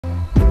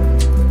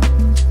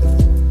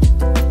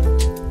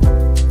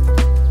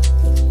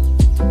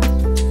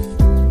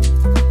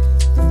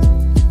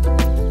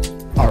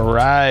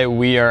right,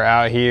 we are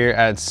out here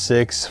at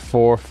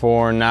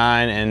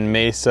 6449 in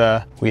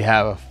Mesa. We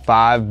have a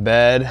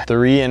 5-bed,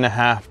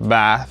 3.5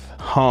 bath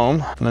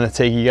home. I'm gonna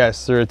take you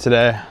guys through it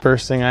today.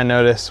 First thing I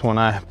notice when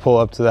I pull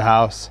up to the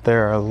house,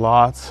 there are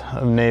lots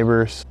of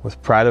neighbors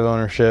with pride of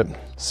ownership,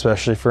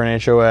 especially for an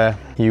HOA.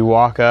 You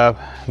walk up,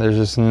 there's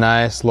this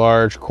nice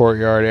large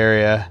courtyard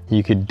area.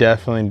 You could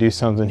definitely do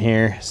something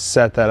here,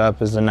 set that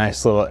up as a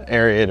nice little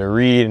area to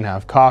read and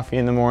have coffee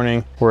in the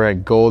morning. We're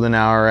at golden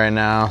hour right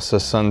now, so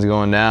sun's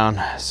going down.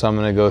 So I'm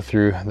gonna go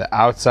through the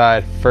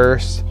outside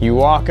first. You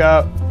walk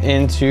up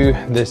into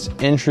this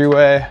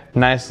entryway,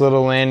 nice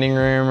little landing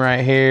room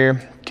right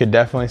here. Could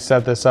definitely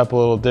set this up a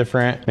little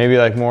different. Maybe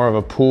like more of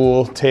a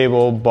pool,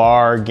 table,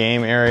 bar,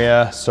 game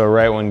area. So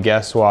right when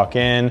guests walk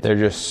in, they're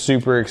just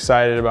super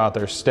excited about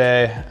their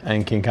stay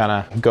and can kind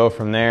of go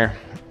from there.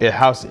 The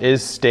house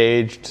is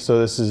staged, so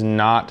this is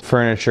not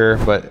furniture,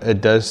 but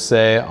it does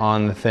say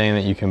on the thing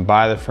that you can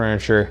buy the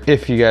furniture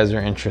if you guys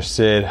are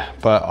interested,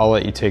 but I'll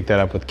let you take that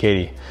up with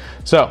Katie.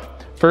 So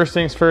first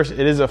things first,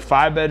 it is a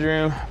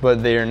 5-bedroom,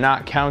 but they are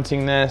not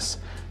counting this.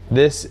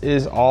 This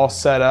is all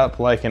set up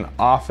like an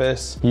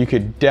office. You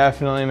could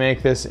definitely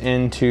make this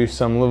into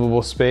some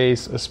livable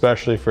space,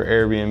 especially for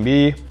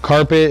Airbnb.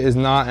 Carpet is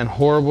not in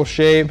horrible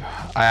shape.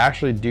 I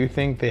actually do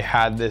think they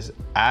had this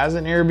as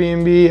an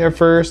Airbnb at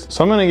first.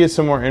 So I'm gonna get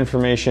some more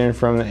information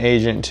from the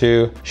agent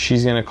too.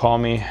 She's gonna call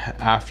me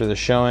after the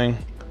showing,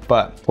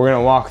 but we're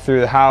gonna walk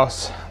through the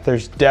house.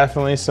 There's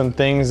definitely some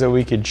things that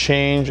we could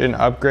change and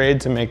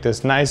upgrade to make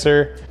this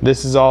nicer.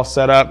 This is all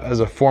set up as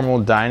a formal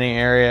dining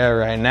area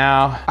right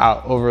now.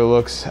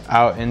 Overlooks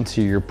out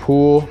into your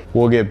pool.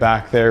 We'll get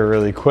back there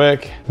really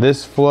quick.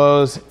 This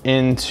flows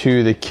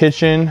into the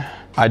kitchen.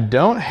 I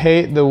don't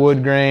hate the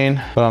wood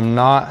grain, but I'm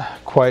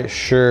not quite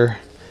sure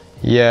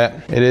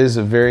yet. It is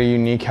a very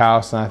unique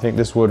house, and I think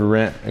this would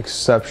rent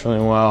exceptionally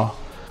well.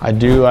 I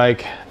do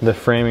like the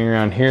framing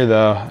around here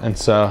though, and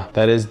so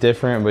that is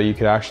different, but you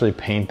could actually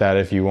paint that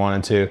if you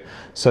wanted to.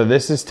 So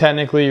this is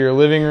technically your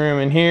living room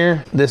in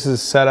here. This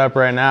is set up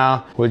right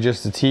now with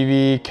just a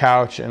TV,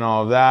 couch, and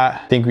all of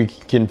that. I think we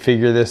can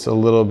configure this a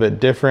little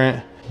bit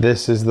different.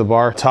 This is the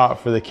bar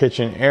top for the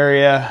kitchen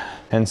area,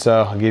 and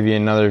so I'll give you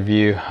another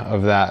view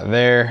of that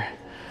there.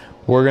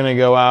 We're gonna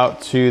go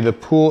out to the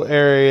pool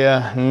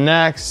area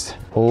next.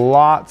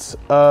 Lots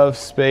of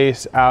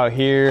space out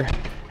here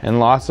and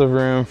lots of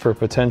room for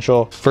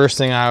potential. First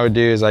thing I would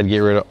do is I'd get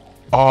rid of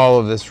all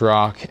of this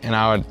rock, and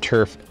I would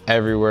turf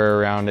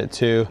everywhere around it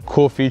too.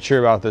 Cool feature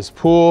about this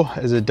pool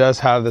is it does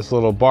have this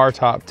little bar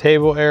top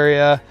table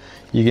area.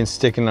 You can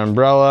stick an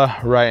umbrella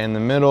right in the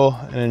middle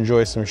and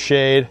enjoy some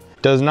shade.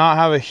 Does not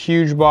have a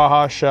huge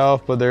Baja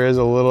shelf, but there is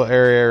a little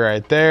area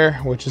right there,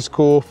 which is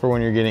cool for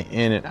when you're getting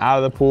in and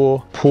out of the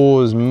pool.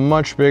 Pool is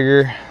much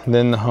bigger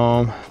than the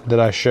home that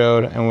I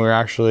showed, and we're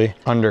actually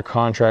under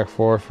contract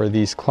for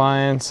these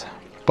clients.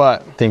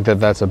 But I think that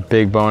that's a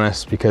big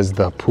bonus because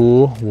the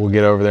pool, we'll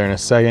get over there in a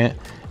second,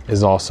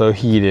 is also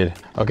heated.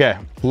 Okay,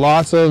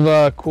 lots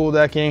of cool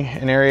decking,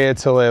 an area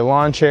to lay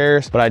lawn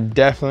chairs, but I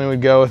definitely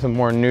would go with a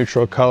more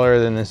neutral color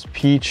than this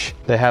peach.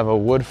 They have a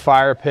wood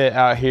fire pit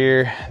out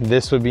here.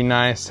 This would be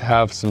nice to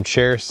have some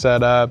chairs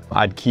set up.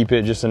 I'd keep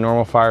it just a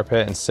normal fire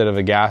pit instead of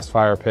a gas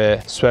fire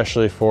pit,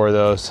 especially for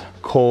those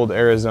cold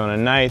Arizona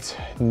nights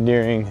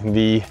during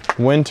the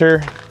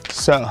winter.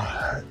 So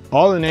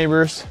all the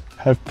neighbors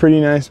have pretty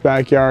nice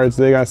backyards.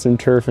 They got some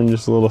turf and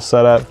just a little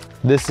setup.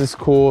 This is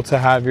cool to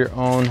have your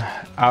own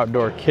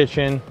outdoor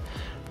kitchen.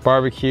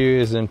 Barbecue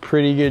is in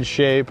pretty good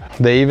shape.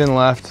 They even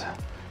left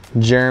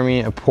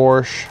Jeremy a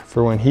Porsche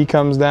for when he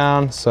comes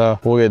down, so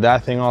we'll get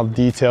that thing all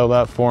detailed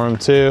up for him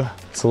too.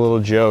 It's a little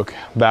joke.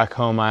 Back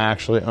home, I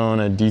actually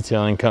own a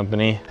detailing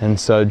company, and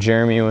so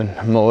Jeremy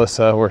and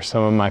Melissa were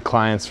some of my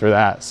clients for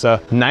that.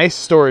 So nice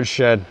storage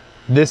shed.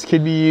 This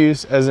could be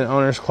used as an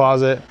owner's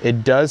closet.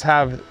 It does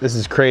have, this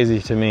is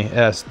crazy to me, it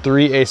has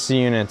 3 AC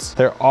units.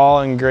 They're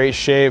all in great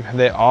shape.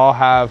 They all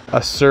have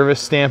a service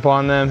stamp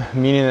on them,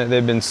 meaning that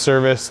they've been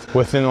serviced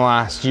within the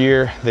last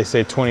year. They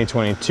say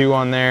 2022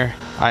 on there.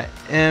 I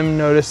am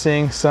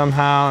noticing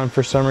somehow, and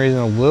for some reason,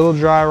 a little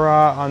dry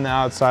rot on the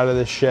outside of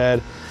the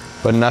shed,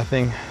 but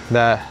nothing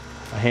that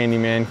a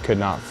handyman could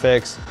not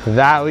fix.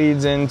 That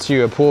leads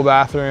into a pool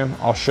bathroom.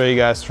 I'll show you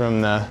guys from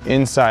the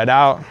inside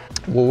out.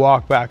 We'll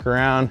walk back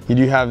around. You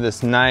do have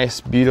this nice,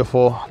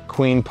 beautiful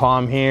queen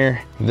palm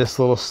here. This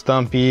little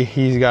stumpy,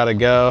 he's gotta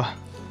go.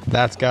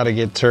 That's gotta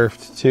get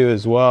turfed too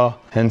as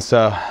well. And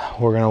so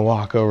we're gonna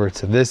walk over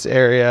to this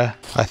area.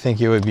 I think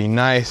it would be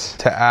nice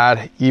to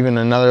add even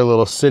another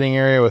little sitting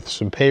area with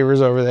some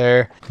pavers over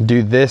there.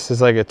 Do this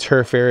as like a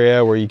turf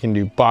area where you can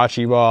do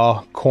bocce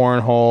ball,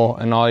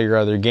 cornhole, and all your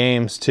other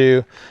games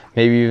too.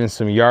 Maybe even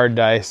some yard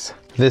dice.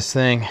 This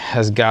thing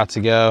has got to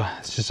go.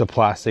 It's just a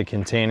plastic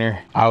container.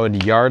 I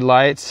would yard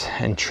lights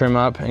and trim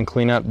up and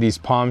clean up these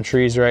palm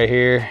trees right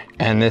here.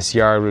 And this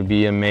yard would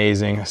be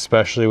amazing,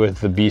 especially with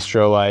the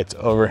bistro lights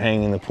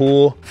overhanging the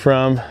pool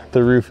from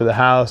the roof of the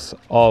house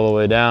all the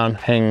way down,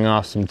 hanging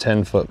off some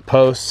 10-foot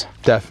posts.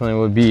 Definitely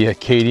would be a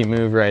Katie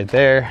move right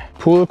there.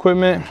 Pool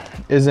equipment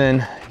is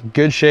in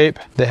good shape.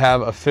 They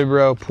have a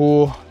Fibro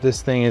pool.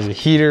 This thing is a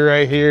heater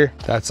right here.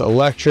 That's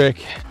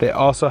electric. They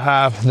also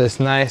have this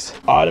nice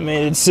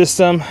automated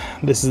system.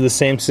 This is the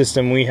same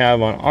system we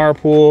have on our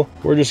pool.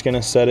 We're just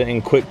gonna set it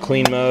in quick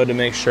clean mode to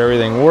make sure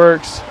everything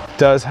works.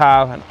 Does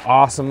have an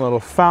awesome little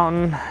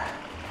fountain.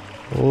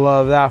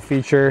 Love that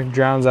feature.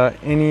 Drowns out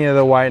any of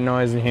the white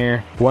noise in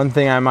here. One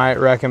thing I might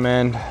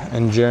recommend,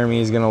 and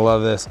Jeremy's gonna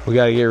love this, we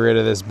gotta get rid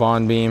of this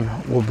bond beam.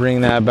 We'll bring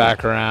that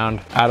back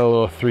around, add a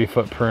little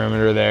 3-foot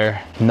perimeter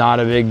there. Not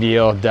a big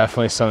deal,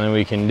 definitely something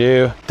we can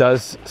do.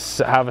 Does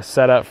have a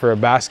setup for a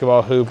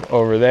basketball hoop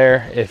over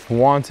there if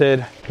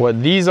wanted.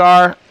 What these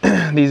are,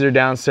 these are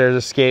downstairs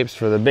escapes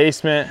for the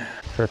basement.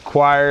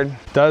 Required.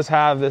 Does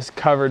have this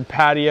covered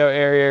patio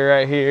area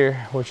right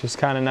here, which is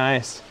kind of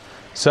nice.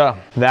 So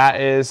that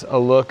is a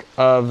look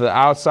of the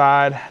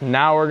outside.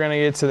 Now we're gonna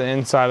get to the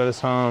inside of this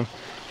home.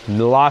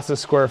 Lots of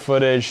square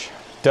footage.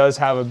 Does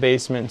have a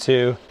basement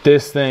too.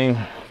 This thing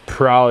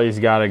probably's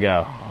gotta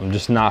go. I'm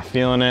just not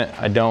feeling it.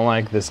 I don't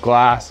like this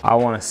glass. I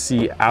wanna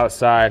see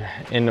outside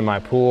into my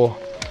pool.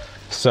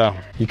 So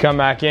you come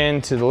back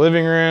into the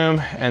living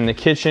room and the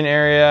kitchen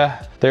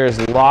area.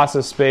 There's lots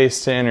of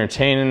space to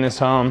entertain in this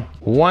home.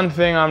 One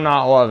thing I'm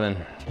not loving,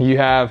 you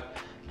have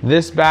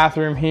this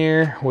bathroom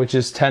here, which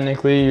is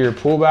technically your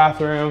pool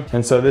bathroom.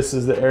 And so this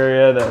is the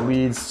area that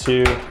leads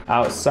to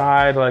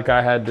outside like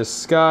I had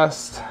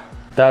discussed.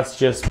 That's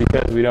just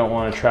because we don't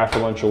want to track a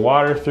bunch of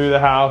water through the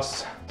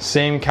house.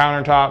 Same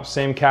countertops,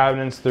 same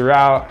cabinets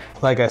throughout.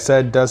 Like I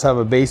said, does have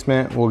a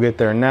basement. We'll get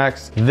there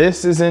next.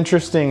 This is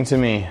interesting to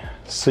me.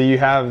 So you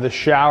have the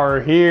shower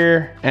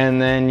here,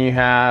 and then you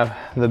have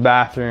the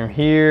bathroom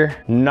here.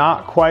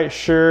 Not quite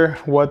sure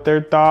what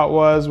their thought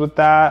was with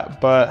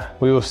that, but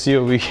we will see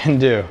what we can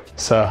do.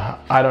 So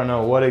I don't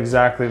know what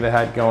exactly they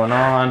had going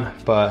on,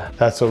 but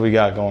that's what we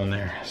got going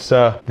there.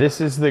 So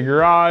this is the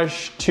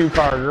garage,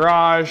 2-car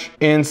garage,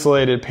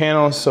 insulated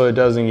panels so it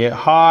doesn't get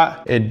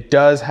hot. It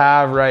does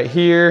have right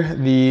here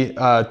the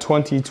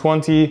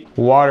 2020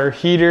 water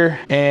heater,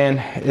 and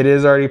it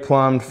is already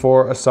plumbed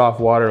for a soft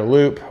water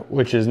loop,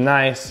 which is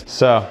nice.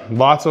 So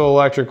lots of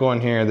electrical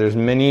in here. There's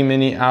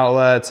many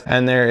outlets,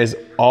 and there is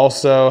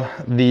also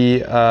the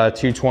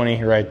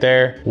 220 right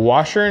there.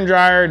 Washer and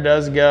dryer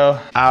does go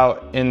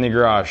out in the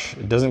garage.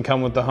 It doesn't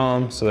come with the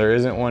home, so there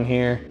isn't one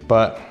here,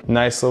 but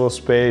nice little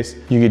space.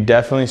 You could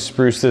definitely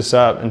spruce this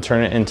up and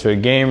turn it into a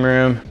game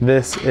room.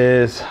 This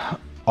is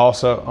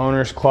also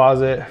owner's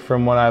closet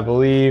from what I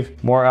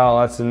believe. More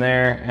outlets in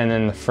there, and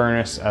then the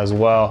furnace as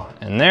well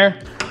in there.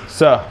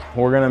 So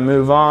we're gonna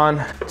move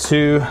on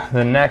to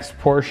the next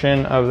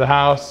portion of the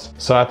house.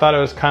 So I thought it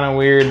was kind of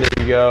weird that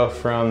you go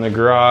from the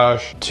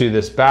garage to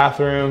this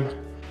bathroom,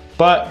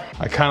 but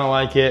I kind of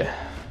like it.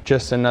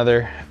 Just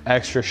another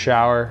extra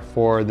shower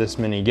for this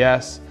many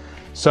guests.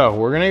 So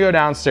we're gonna go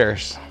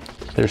downstairs.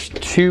 There's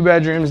 2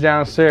 bedrooms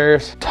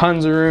downstairs,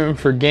 tons of room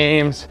for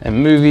games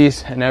and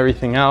movies and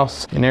everything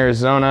else. In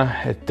Arizona,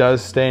 it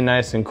does stay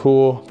nice and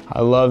cool.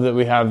 I love that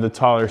we have the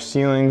taller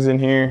ceilings in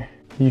here.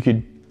 You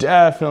could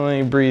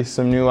definitely breathe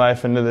some new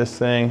life into this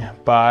thing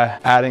by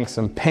adding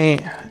some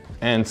paint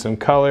and some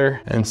color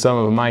and some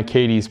of my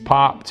Katie's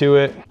pop to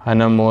it. I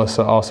know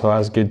Melissa also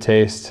has good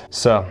taste.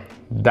 So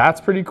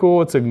that's pretty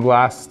cool. It's a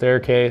glass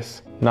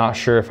staircase. Not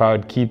sure if I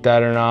would keep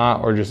that or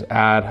not, or just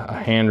add a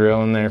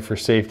handrail in there for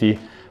safety.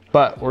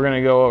 But we're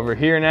gonna go over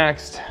here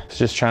next. It's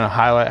just trying to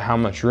highlight how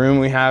much room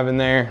we have in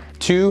there.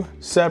 2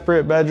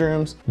 separate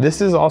bedrooms.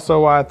 This is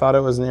also why I thought it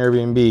was an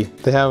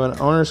Airbnb. They have an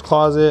owner's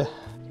closet,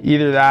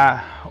 either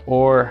that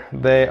or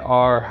they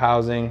are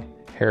housing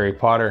Harry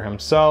Potter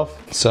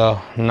himself. So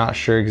I'm not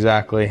sure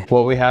exactly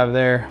what we have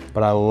there,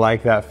 but I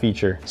like that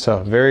feature.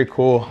 So very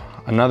cool.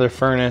 Another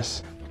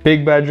furnace.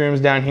 Big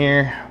bedrooms down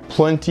here,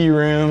 plenty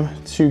room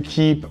to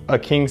keep a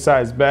king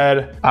size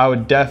bed. I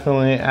would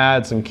definitely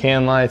add some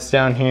can lights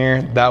down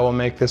here. That will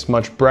make this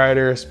much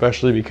brighter,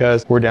 especially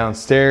because we're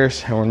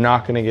downstairs and we're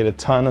not gonna get a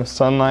ton of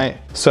sunlight.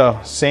 So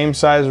same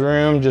size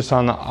room, just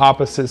on the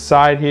opposite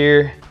side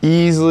here.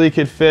 Easily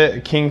could fit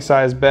a king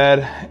size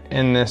bed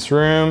in this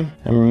room,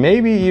 and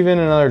maybe even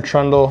another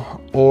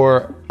trundle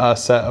or a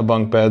set of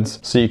bunk beds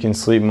so you can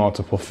sleep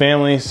multiple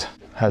families.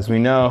 As we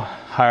know,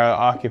 higher the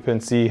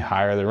occupancy,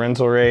 higher the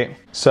rental rate.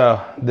 So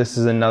this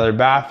is another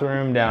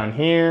bathroom down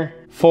here.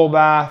 Full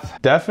bath,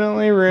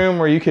 definitely room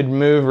where you could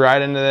move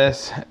right into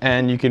this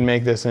and you could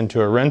make this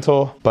into a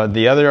rental. But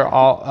the other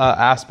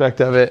aspect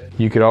of it,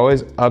 you could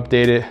always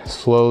update it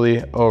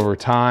slowly over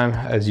time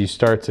as you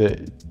start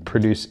to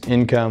produce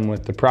income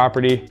with the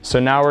property. So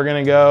now we're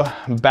gonna go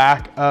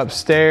back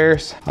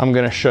upstairs. I'm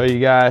gonna show you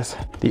guys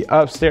the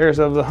upstairs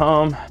of the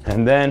home,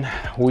 and then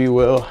we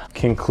will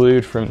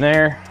conclude from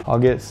there. I'll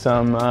get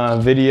some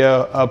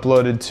video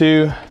uploaded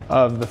too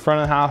of the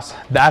front of the house.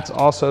 That's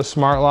also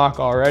smart lock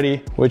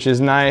already, which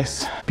is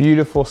nice.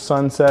 Beautiful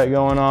sunset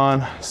going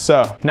on.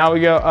 So now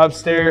we go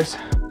upstairs.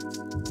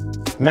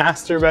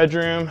 Master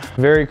bedroom,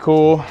 very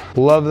cool.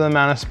 Love the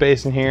amount of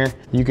space in here.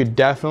 You could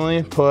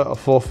definitely put a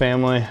full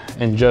family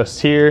in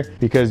just here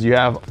because you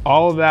have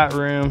all of that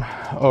room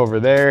over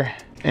there.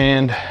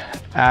 and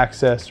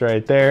access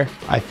right there.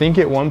 I think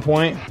at one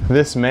point,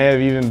 this may have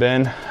even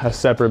been a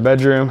separate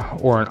bedroom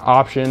or an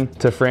option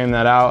to frame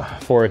that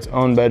out for its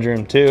own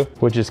bedroom too,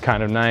 which is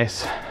kind of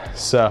nice.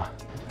 So,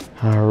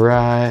 all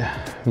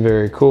right,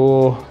 very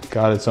cool.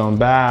 Got its own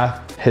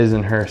bath, his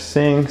and her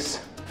sinks,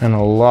 and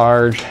a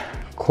large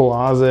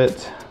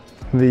closet.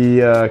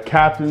 The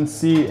captain's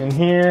seat in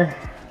here.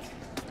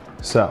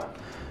 So,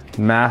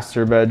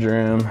 master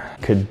bedroom.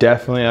 Could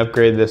definitely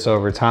upgrade this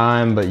over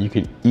time, but you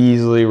could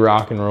easily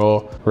rock and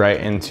roll right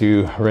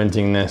into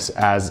renting this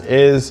as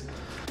is.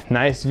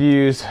 Nice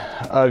views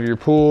of your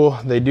pool.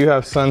 They do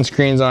have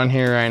sunscreens on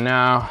here right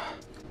now,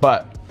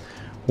 but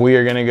we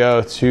are gonna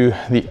go to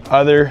the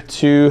other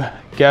two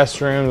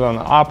guest rooms on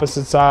the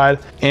opposite side.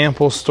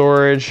 Ample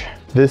storage.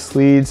 This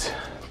leads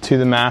to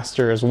the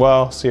master as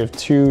well. So you have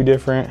two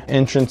different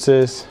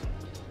entrances.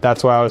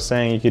 That's why I was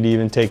saying you could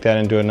even take that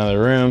into another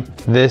room.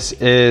 This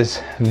is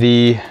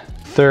the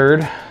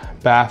third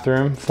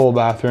bathroom, full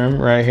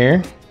bathroom right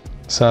here.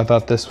 So I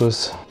thought this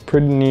was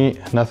pretty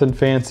neat, nothing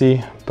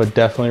fancy, but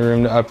definitely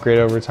room to upgrade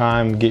over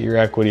time, get your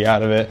equity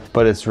out of it,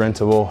 but it's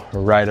rentable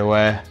right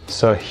away.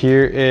 So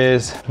here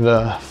is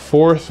the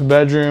fourth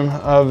bedroom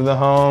of the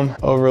home,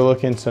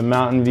 overlooking some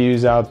mountain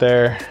views out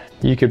there.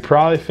 You could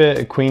probably fit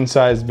a queen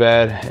size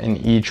bed in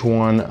each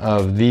one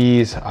of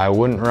these. I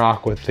wouldn't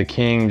rock with the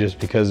king just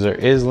because there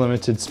is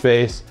limited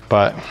space,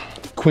 but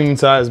queen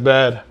size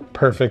bed,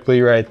 perfectly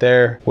right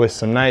there with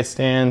some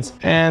nightstands.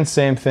 And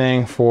same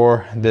thing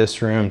for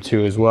this room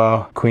too as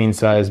well. Queen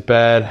size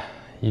bed.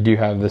 You do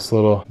have this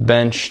little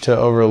bench to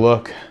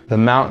overlook the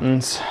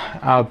mountains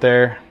out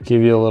there.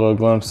 Give you a little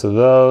glimpse of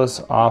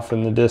those off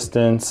in the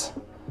distance.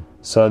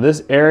 So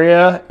this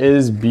area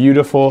is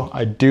beautiful.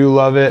 I do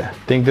love it. I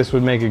think this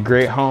would make a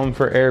great home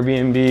for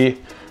Airbnb.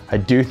 I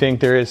do think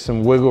there is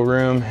some wiggle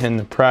room in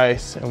the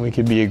price and we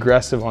could be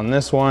aggressive on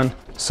this one.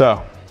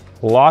 So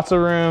lots of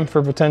room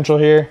for potential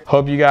here.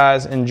 Hope you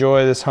guys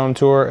enjoy this home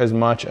tour as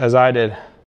much as I did.